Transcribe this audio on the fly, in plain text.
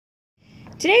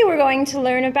Today we're going to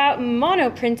learn about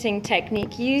monoprinting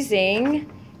technique using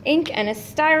ink and a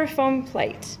styrofoam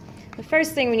plate. The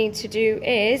first thing we need to do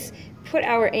is put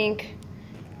our ink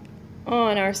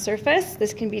on our surface.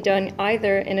 This can be done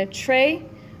either in a tray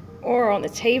or on the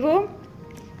table.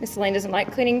 Miss Elaine doesn't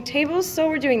like cleaning tables, so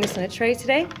we're doing this on a tray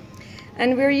today.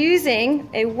 And we're using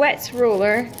a wet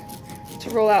roller to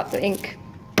roll out the ink.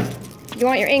 You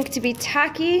want your ink to be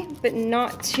tacky but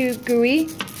not too gooey,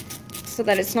 so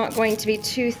that it's not going to be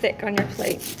too thick on your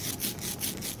plate.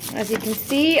 As you can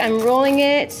see, I'm rolling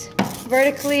it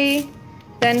vertically,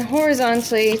 then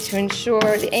horizontally to ensure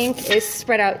the ink is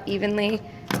spread out evenly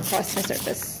across my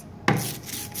surface.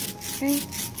 Okay.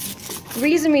 The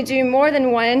reason we do more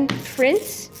than one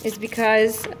print is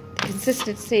because the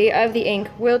consistency of the ink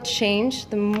will change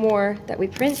the more that we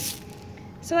print.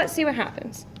 So let's see what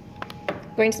happens.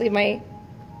 I'm going to leave my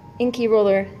inky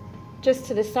roller just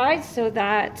to the side so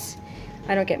that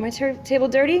I don't get my table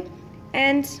dirty,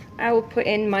 and I will put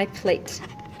in my plate.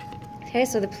 Okay,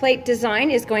 so the plate design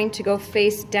is going to go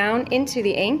face down into the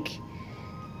ink.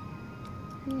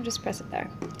 I'll just press it there.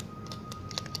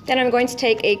 Then I'm going to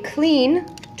take a clean,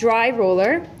 dry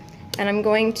roller, and I'm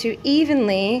going to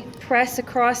evenly press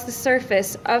across the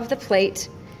surface of the plate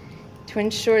to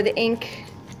ensure the ink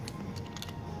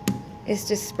is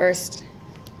dispersed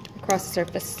across the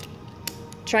surface.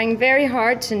 Trying very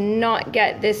hard to not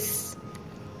get this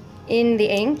in the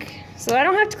ink so I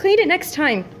don't have to clean it next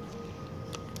time.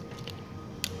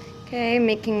 Okay,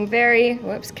 making very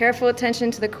careful attention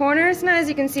to the corners. Now as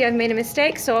you can see, I've made a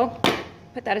mistake, so I'll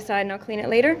put that aside and I'll clean it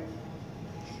later.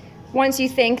 Once you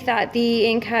think that the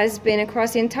ink has been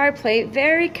across the entire plate,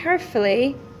 very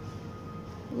carefully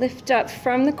lift up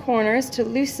from the corners to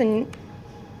loosen,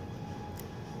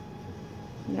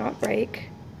 not break,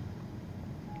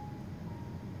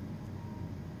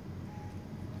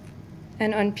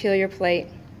 and unpeel your plate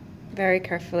very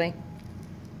carefully.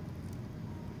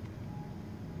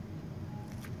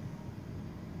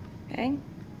 Okay.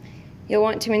 You'll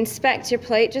want to inspect your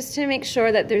plate just to make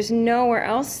sure that there's nowhere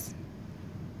else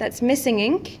that's missing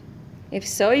ink. If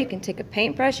so, you can take a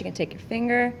paintbrush, you can take your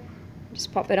finger,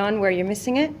 just pop it on where you're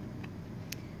missing it,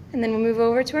 and then we'll move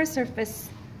over to our surface.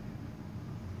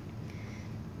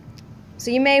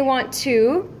 So you may want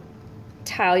to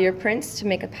tile your prints to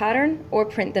make a pattern or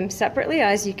print them separately.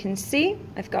 As you can see,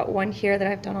 I've got one here that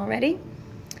I've done already,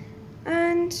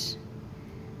 and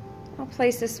I'll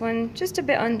place this one just a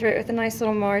bit under it with a nice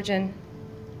little margin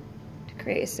to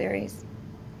create a series.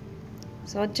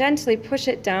 So I'll gently push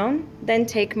it down, then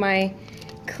take my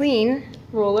clean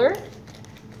roller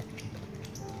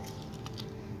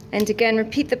and again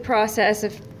repeat the process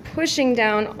of pushing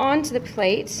down onto the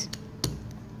plate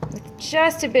with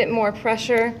just a bit more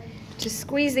pressure to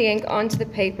squeeze the ink onto the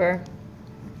paper.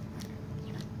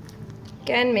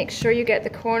 Again, make sure you get the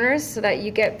corners so that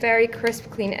you get very crisp,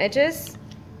 clean edges.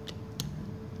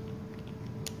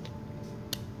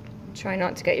 Try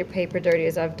not to get your paper dirty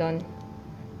as I've done.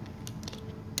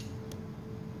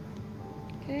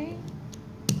 Okay.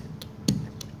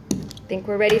 I think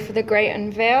we're ready for the great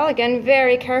unveil. Again,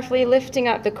 very carefully lifting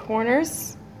up the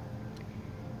corners.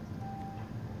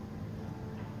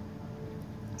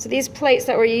 So these plates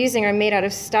that we're using are made out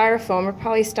of styrofoam or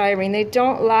polystyrene. They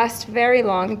don't last very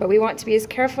long, but we want to be as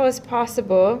careful as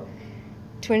possible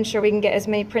to ensure we can get as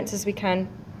many prints as we can.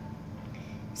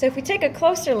 So if we take a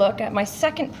closer look at my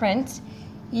second print,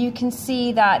 you can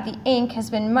see that the ink has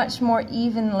been much more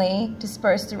evenly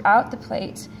dispersed throughout the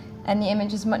plate, and the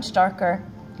image is much darker.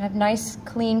 I have nice,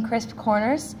 clean, crisp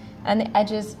corners, and the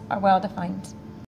edges are well defined.